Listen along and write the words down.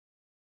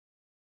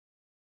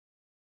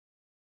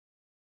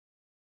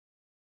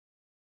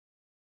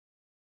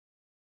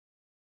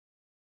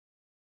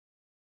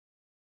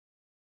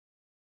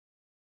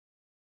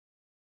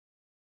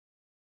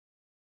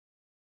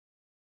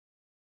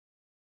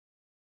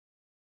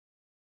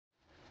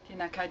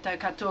Tēnā koutou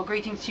katoa,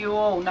 greetings to you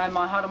all. No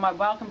mai haere mai.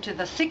 Welcome to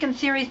the second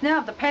series now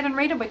of the pattern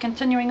reader. We're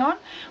continuing on.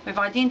 We've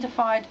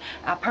identified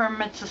our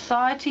pyramid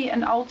society in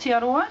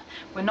Aotearoa.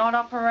 We're not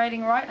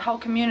operating right. Whole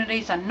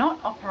communities are not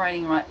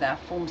operating right. They're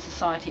a formed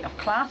society of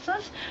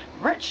classes,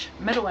 rich,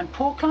 middle and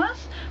poor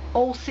class,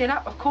 all set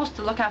up of course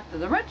to look after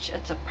the rich.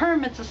 It's a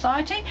pyramid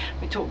society.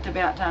 We talked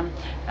about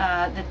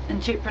the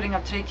interpreting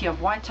of Te Riti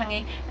of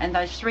Waitangi and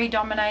those three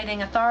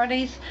dominating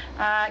authorities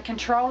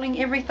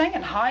controlling everything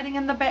and hiding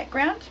in the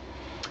background.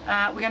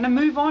 We're going to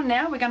move on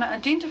now. We're going to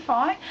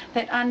identify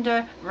that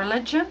under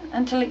religion,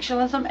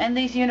 intellectualism and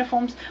these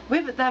uniforms,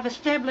 they've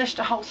established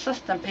a whole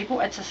system, people.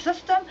 It's a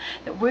system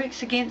that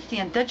works against the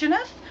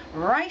indigenous,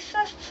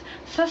 racist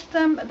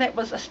system that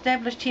was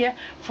established here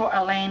for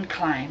a land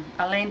claim,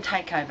 a land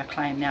takeover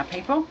claim now,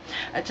 people.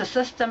 It's a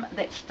system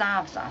that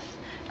starves us,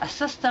 a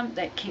system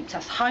that keeps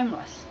us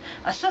homeless,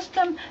 a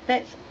system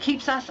that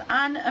keeps us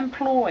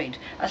unemployed,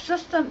 a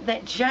system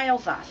that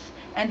jails us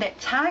and that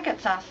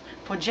targets us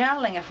for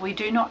jailing if we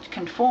do not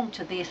conform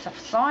to their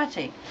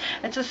society.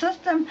 It's a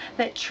system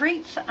that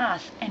treats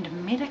us and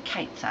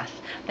medicates us,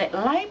 that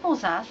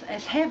labels us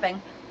as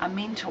having a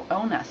mental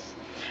illness.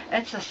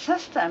 It's a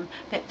system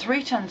that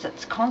threatens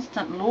its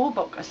constant law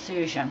book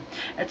assertion.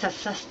 It's a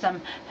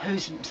system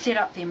who's set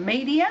up their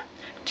media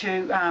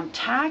to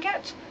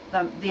target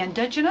the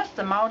indigenous,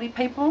 the Māori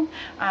people,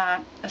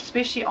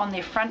 especially on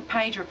their front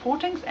page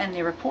reportings and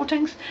their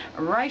reportings,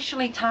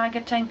 racially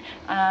targeting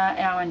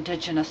our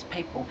indigenous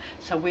people.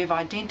 So we've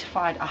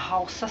identified a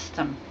whole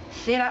system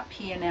set up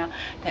here now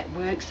that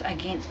works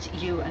against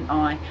you and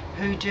I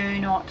who do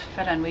not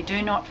fit in. We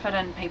do not fit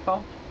in,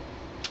 people,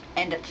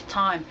 and it's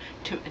time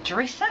to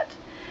address it.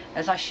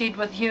 As I shared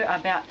with you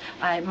about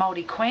a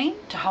Māori queen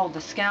to hold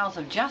the scales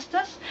of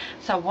justice.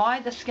 So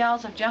why the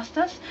scales of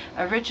justice?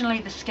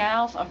 Originally the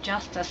scales of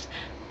justice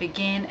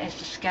began as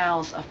the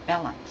scales of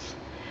balance.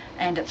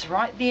 And it's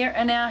right there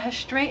in our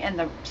history and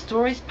the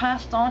stories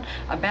passed on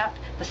about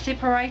the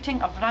separating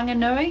of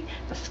Ranginui,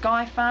 the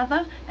Sky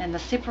Father, and the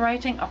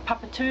separating of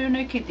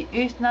Papatūānuku, the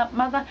Earth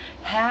Mother,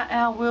 how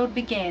our world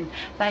began.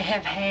 They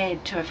have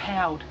had to have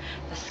held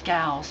the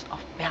scales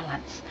of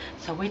balance.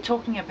 So we're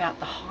talking about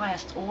the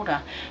highest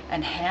order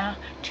and how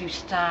to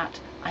start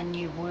a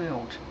new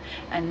world.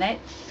 And that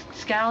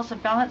scales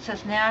of balance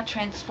has now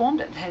transformed.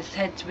 It has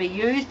had to be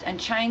used and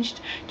changed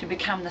to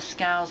become the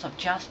scales of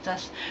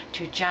justice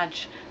to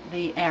judge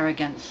the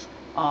arrogance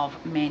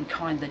of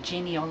mankind, the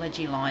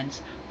genealogy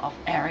lines of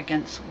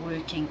arrogance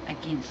working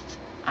against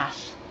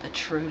us, the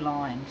true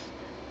lines.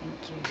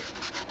 Thank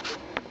you.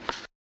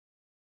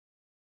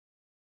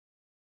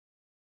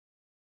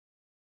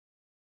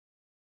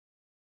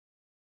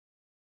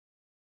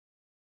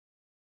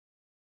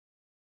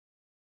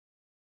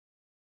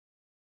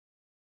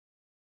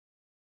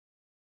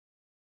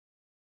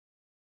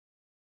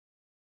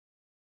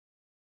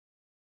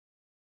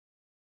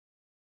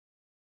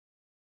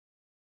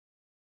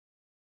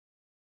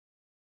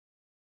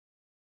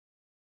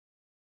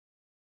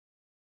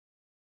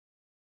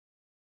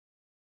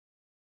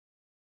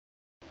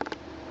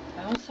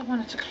 I also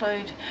wanted to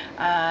include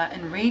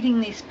in reading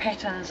these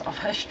patterns of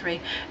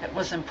history, it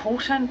was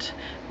important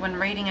when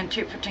reading and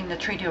interpreting the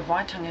Treaty of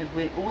Waitangi,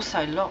 we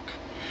also look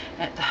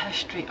at the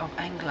history of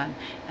England,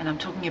 and I'm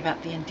talking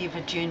about the endeavour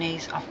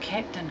journeys of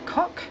Captain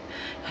Cook,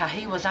 how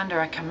he was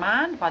under a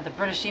command by the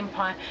British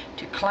Empire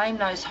to claim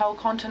those whole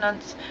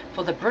continents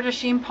for the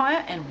British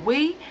Empire, and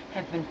we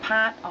have been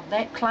part of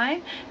that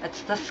claim.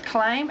 It's this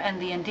claim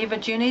and the endeavour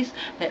journeys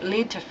that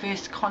led to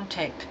first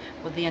contact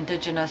with the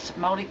indigenous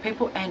Māori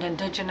people and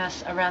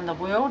indigenous around the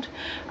world,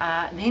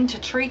 then to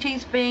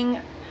treaties being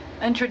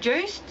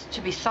introduced to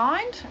be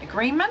signed,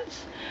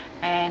 agreements,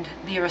 and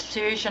their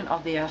assertion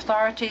of their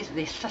authorities,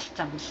 their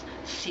systems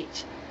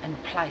set in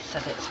place. So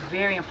that's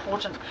very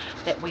important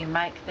that we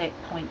make that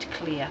point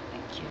clear.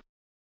 Thank you.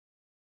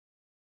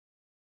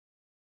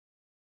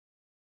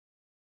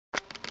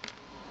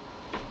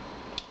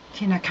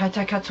 Tēnā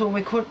koutou katoa,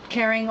 we're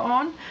carrying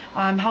on.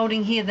 I'm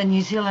holding here the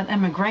New Zealand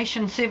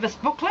Immigration Service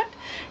booklet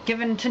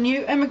given to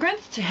new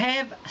immigrants to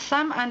have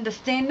some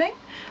understanding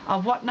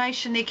of what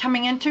nation they're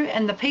coming into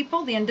and the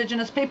people, the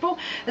indigenous people.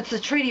 It's the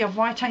Treaty of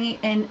Waitangi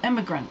and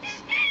immigrants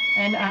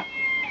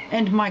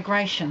and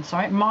migration,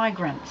 sorry,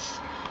 migrants.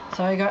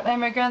 So we got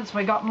immigrants,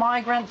 we got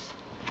migrants.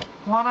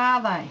 What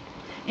are they?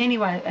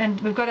 Anyway,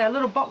 and we've got our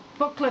little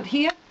booklet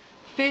here.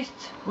 First,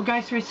 we'll go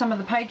through some of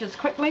the pages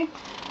quickly.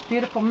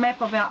 Beautiful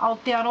map of our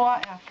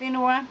Aotearoa, our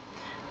whenua.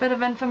 Bit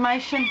of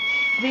information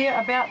there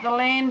about the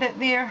land that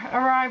they're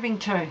arriving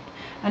to.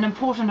 An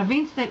important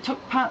events that took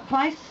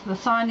place, the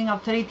signing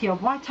of Te Riti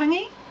of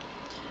Waitangi,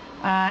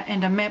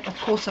 and a map of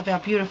course of our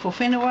beautiful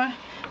whenua.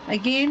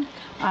 Again,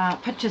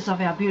 pictures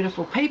of our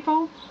beautiful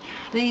people.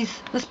 This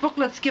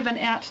booklet's given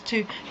out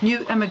to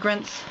new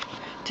immigrants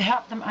to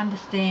help them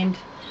understand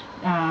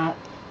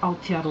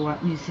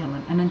Aotearoa, New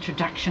Zealand, an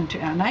introduction to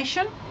our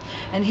nation.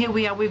 And here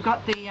we are, we've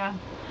got the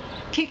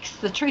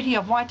text, the Treaty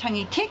of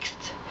Waitangi text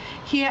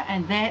here,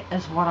 and that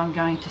is what I'm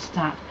going to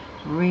start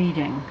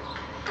reading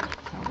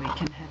so we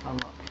can have a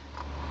look.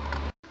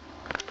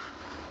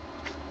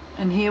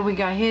 And here we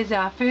go, here's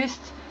our first,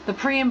 the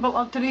preamble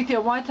of Te Riti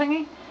o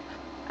Waitangi,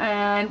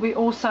 and we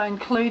also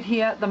include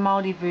here the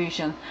Māori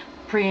version,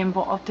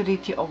 preamble of Te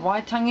Riti o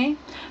Waitangi,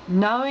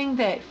 knowing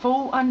that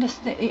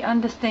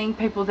understanding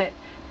people that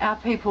our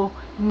people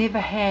never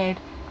had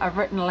a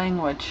written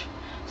language.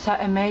 So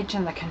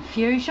imagine the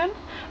confusion,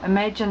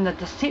 imagine the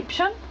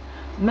deception,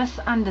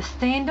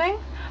 misunderstanding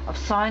of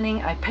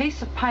signing a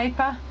piece of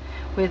paper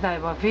where they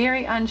were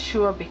very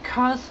unsure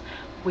because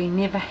we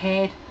never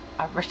had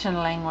a written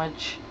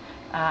language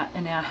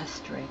in our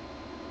history.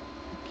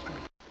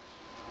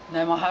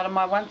 Nau mai haere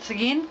mai once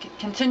again,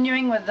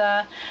 continuing with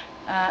the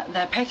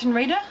pattern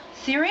reader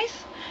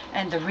series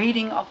and the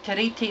reading of Te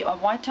Riti o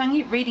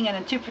Waitangi, reading and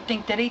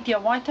interpreting Te Riti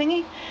o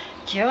Waitangi.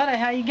 Kia ora,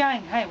 how are you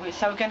going? Hey,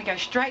 so we're going to go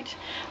straight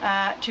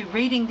to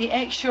reading the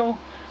actual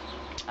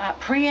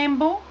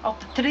preamble of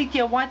the Te Riti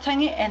o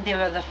Waitangi, and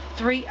there are the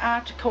 3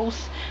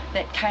 articles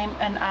that came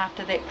in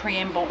after that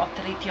preamble of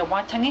Te Riti o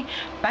Waitangi,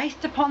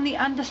 based upon the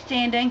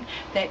understanding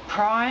that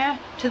prior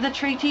to the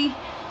treaty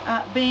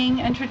being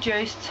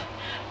introduced,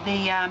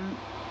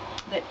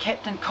 that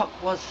Captain Cook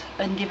was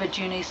Endeavour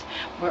Journeys,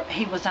 where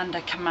he was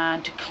under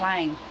command to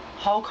claim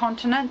whole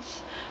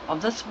continents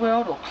of this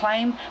world, or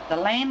claim the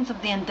lands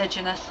of the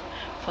indigenous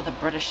for the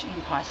British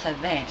Empire. So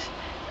that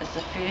is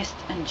the first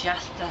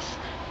injustice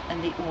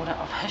in the order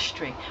of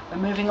history. We're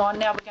moving on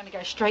now. We're going to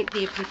go straight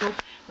there, people.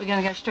 We're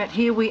going to go straight.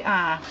 Here we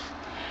are.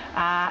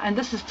 And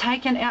this is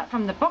taken out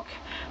from the book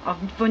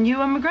for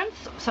new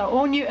immigrants. So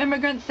all new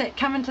immigrants that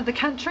come into the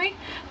country,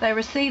 they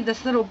receive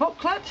this little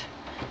booklet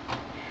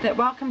that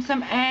welcomes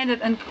them, and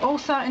it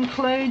also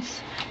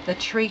includes the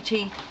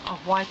Treaty of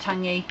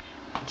Waitangi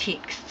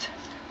text.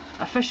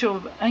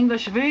 Official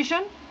English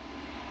version.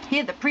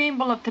 Here, the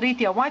preamble of Te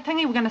Riti o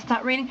Waitangi. We're going to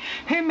start reading.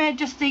 Her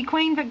Majesty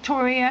Queen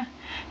Victoria,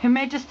 Her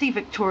Majesty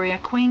Victoria,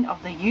 Queen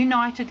of the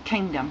United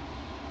Kingdom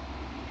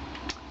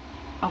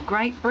of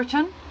Great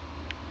Britain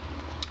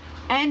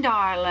and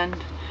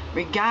Ireland,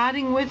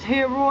 regarding with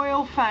her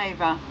royal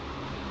favour,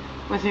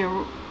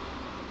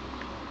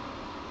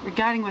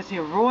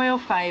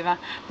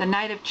 the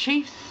native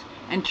chiefs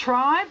and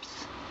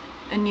tribes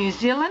in New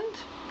Zealand,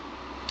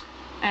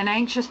 and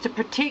anxious to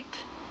protect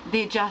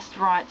their just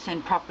rights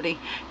and property,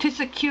 to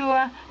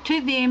secure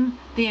to them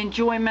the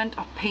enjoyment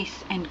of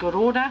peace and good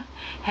order,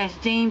 has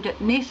deemed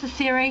it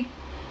necessary,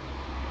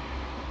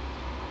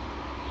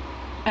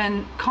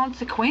 in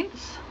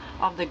consequence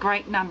of the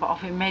great number of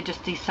Her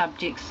Majesty's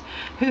subjects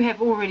who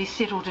have already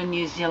settled in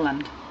New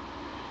Zealand,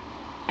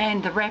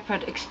 and the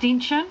rapid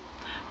extension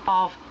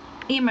of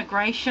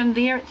immigration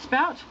there, it's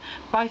spelt,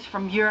 both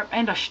from Europe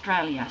and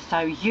Australia. So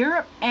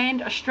Europe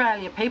and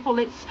Australia, people,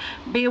 let's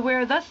be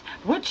aware of this,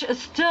 which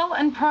is still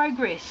in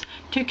progress,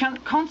 to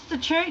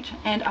constitute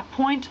and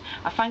appoint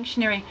a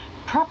functionary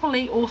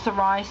properly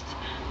authorised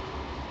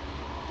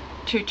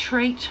to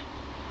treat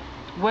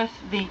with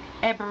the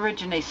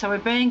Aborigines. So we're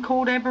being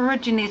called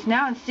Aborigines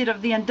now instead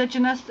of the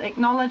Indigenous,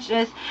 acknowledged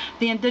as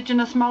the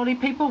Indigenous Māori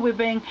people. We're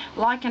being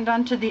likened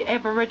unto the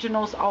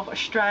Aboriginals of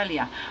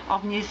Australia,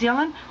 of New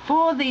Zealand,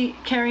 for the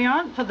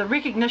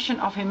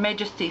recognition of Her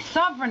Majesty's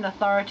sovereign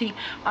authority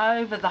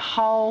over the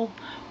whole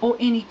or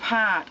any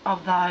part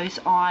of those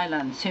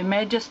islands. Her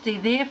Majesty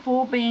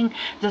therefore being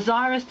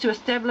desirous to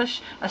establish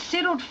a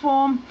settled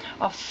form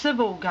of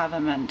civil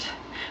government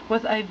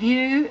with a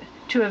view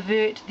to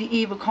avert the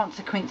evil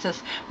consequences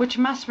which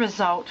must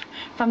result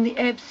from the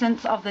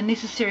absence of the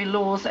necessary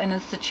laws and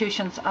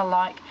institutions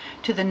alike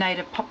to the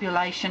native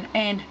population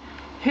and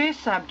her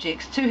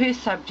subjects,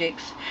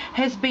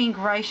 has been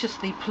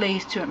graciously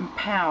pleased to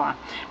empower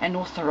and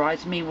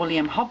authorise me,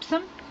 William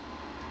Hobson.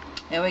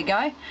 There we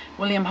go,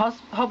 William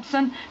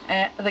Hobson,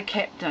 the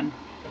captain.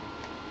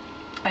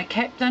 A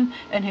captain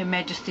in Her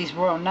Majesty's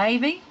Royal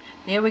Navy.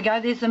 There we go,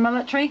 there's the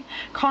military.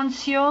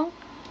 Consul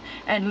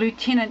and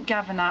Lieutenant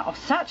Governor of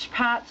such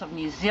parts of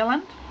New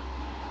Zealand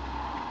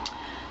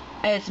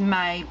as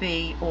may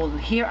be or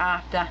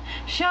hereafter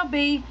shall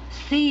be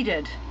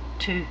ceded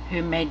to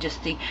Her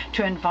Majesty,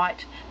 to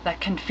invite the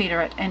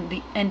Confederate and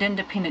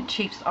independent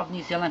chiefs of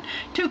New Zealand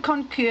to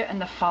concur in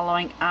the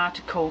following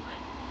articles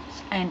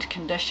and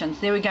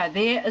conditions. There we go,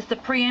 there is the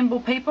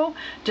preamble, people,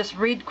 just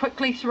read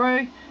quickly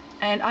through.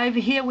 And over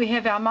here we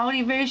have our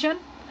Māori version,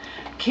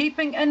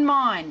 keeping in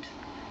mind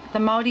the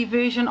Māori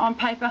version on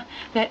paper,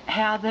 that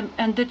how the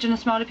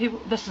Indigenous Māori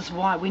people, this is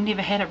why we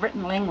never had a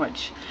written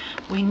language.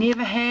 We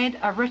never had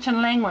a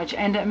written language.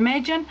 And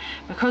imagine,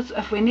 because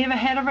if we never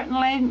had a written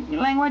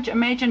language,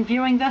 imagine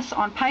viewing this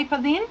on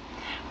paper then.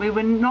 We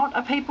were not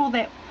a people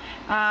that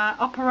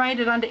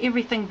operated under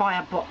everything by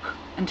a book,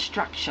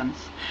 instructions.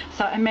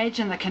 So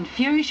imagine the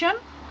confusion,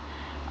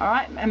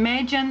 alright,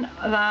 imagine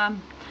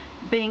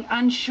being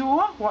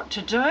unsure what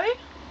to do,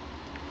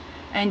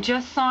 and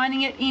just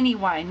signing it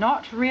anyway,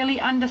 not really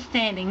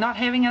understanding, not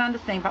having an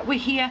understanding. But we're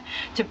here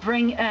to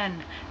bring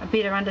in a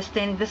better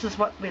understanding. This is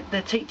what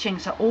the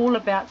teachings are all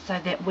about, so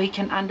that we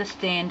can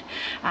understand,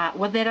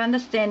 with that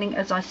understanding,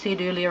 as I said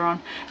earlier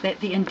on,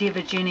 that the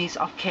Endeavour Journeys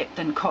of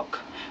Captain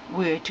Cook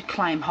were to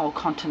claim whole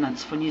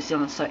continents for New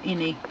Zealand. So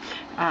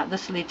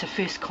this led to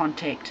first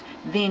contact,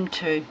 then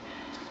to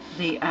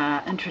the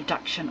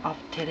introduction of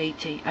Te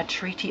Riti, a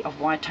Treaty of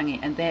Waitangi,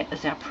 and that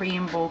is our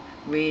preamble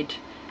read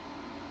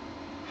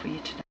for you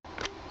today.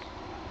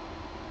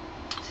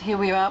 So here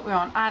we are, we're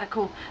on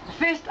the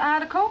first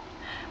article.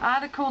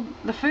 Article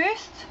the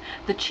first,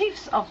 the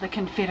chiefs of the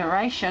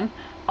Confederation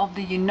of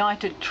the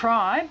United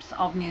Tribes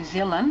of New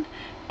Zealand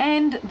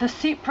and the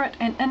separate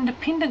and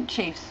independent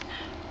chiefs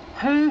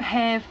who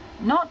have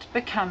not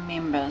become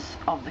members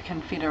of the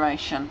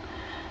Confederation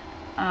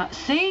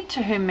cede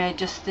to Her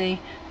Majesty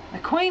the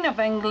Queen of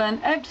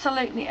England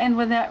absolutely and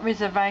without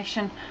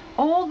reservation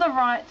all the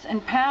rights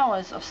and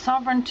powers of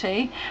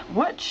sovereignty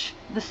which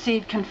the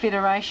said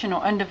confederation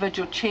or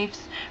individual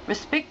chiefs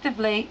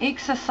respectively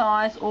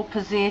exercise or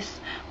possess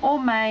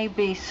or may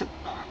be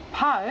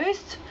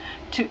supposed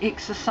to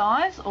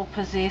exercise or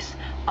possess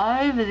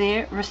over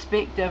their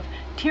respective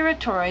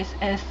territories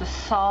as the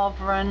sole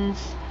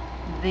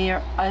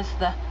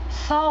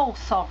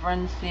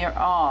sovereigns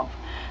thereof.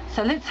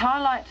 So let's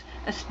highlight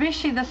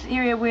especially this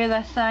area where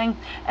they're saying,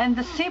 and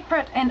the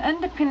separate and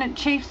independent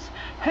chiefs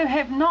who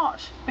have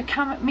not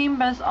become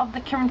members of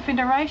the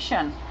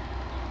Confederation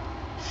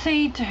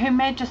cede to Her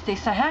Majesty.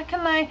 So how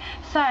can they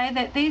say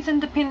that these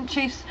independent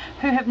chiefs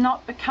who have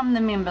not become the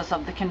members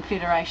of the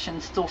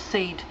Confederation still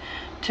cede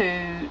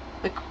to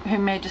Her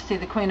Majesty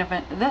the Queen of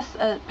England? This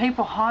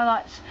people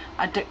highlights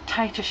a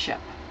dictatorship.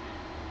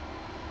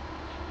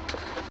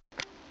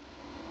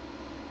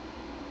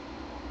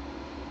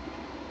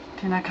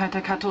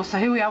 So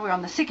here we are, we're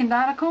on the second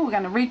article. We're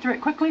going to read through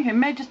it quickly. Her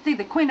Majesty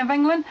the Queen of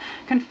England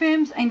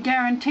confirms and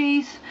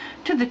guarantees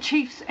to the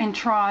chiefs and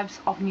tribes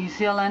of New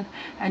Zealand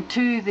and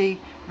to the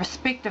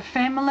respective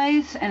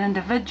families and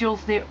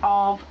individuals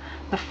thereof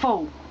the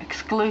full,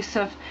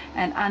 exclusive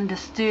and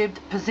undisturbed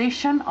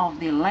possession of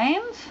their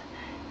lands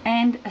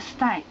and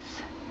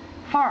estates,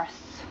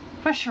 forests,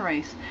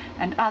 fisheries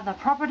and other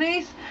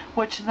properties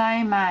which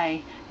they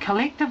may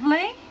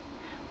collectively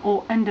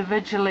or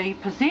individually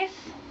possess,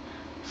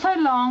 so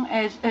long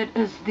as it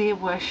is their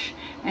wish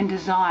and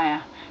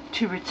desire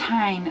to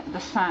retain the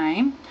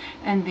same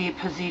in their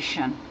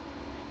possession.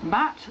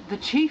 But the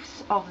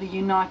chiefs of the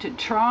United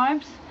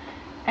Tribes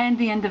and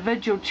the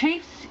individual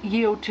chiefs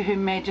yield to Her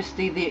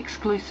Majesty the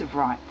exclusive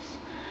rights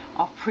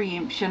of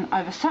preemption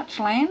over such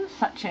lands,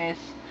 such as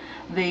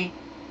the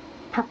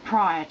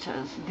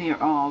proprietors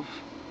thereof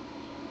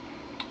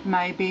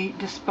may be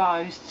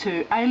disposed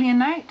to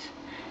alienate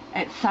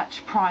at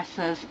such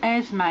prices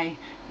as may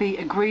be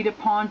agreed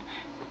upon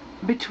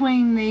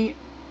between the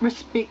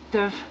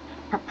respective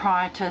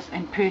proprietors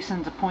and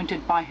persons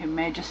appointed by Her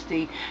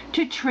Majesty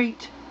to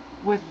treat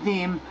with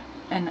them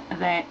in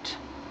that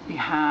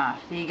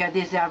behalf. There you go,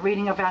 there's our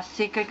reading of our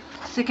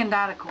second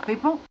article,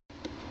 people.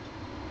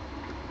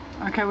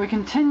 Okay, we're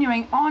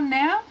continuing on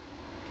now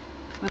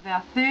with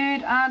our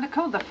third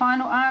article, the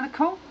final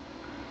article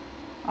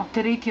of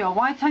Te Riti o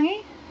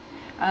Waitangi.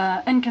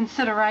 In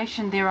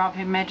consideration thereof,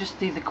 Her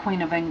Majesty the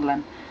Queen of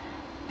England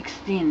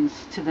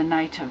extends to the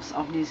natives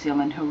of New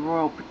Zealand her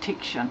royal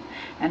protection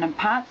and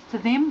imparts to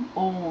them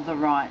all the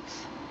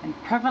rights and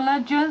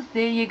privileges,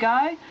 there you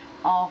go,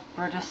 of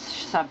British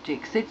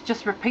subjects. Let's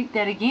just repeat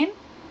that again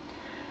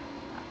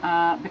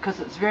because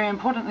it's very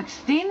important.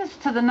 Extends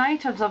to the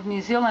natives of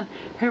New Zealand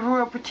her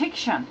royal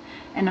protection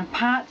and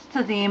imparts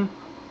to them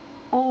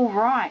all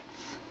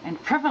rights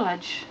and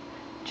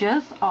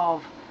privileges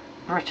of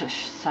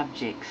British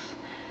subjects.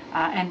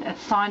 And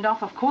it's signed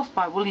off, of course,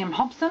 by William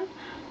Hobson,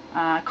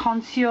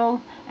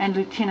 Consul and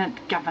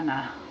Lieutenant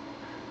Governor.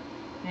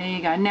 There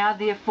you go. Now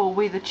therefore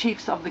we the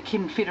chiefs of the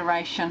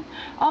Confederation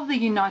of the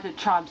United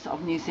Tribes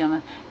of New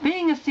Zealand,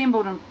 being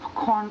assembled in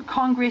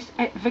Congress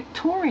at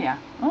Victoria,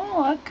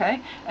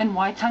 in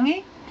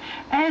Waitangi,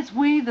 as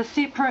we the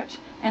separate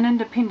and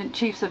independent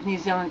chiefs of New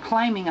Zealand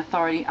claiming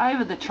authority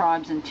over the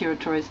tribes and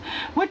territories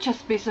which are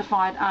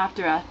specified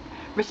after our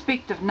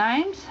respective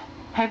names,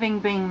 having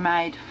been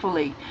made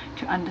fully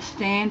to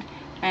understand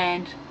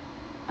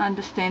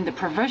the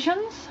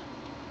provisions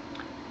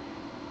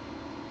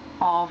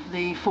of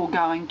the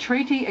foregoing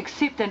treaty,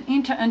 accept and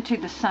enter into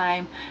the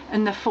same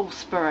in the full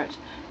spirit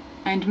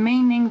and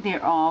meaning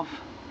thereof,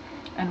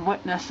 in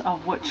witness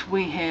of which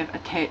we have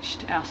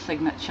attached our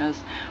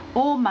signatures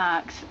or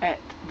marks at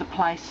the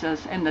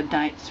places and the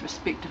dates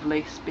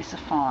respectively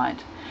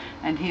specified.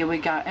 And here we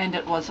go, and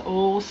it was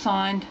all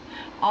signed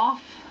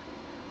off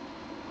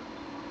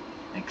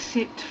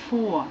except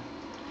for,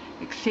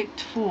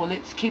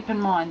 let's keep in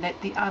mind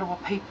that the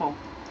Arawa people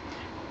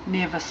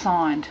never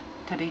signed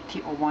Te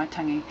Riti o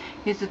Waitangi.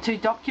 Here's the two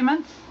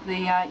documents,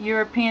 the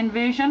European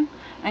version,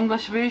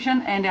 English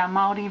version, and our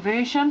Māori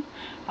version.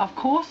 Of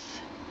course,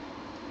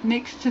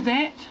 next to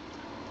that,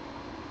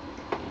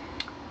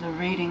 the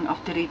reading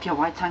of Te Riti o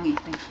Waitangi.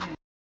 Thank you.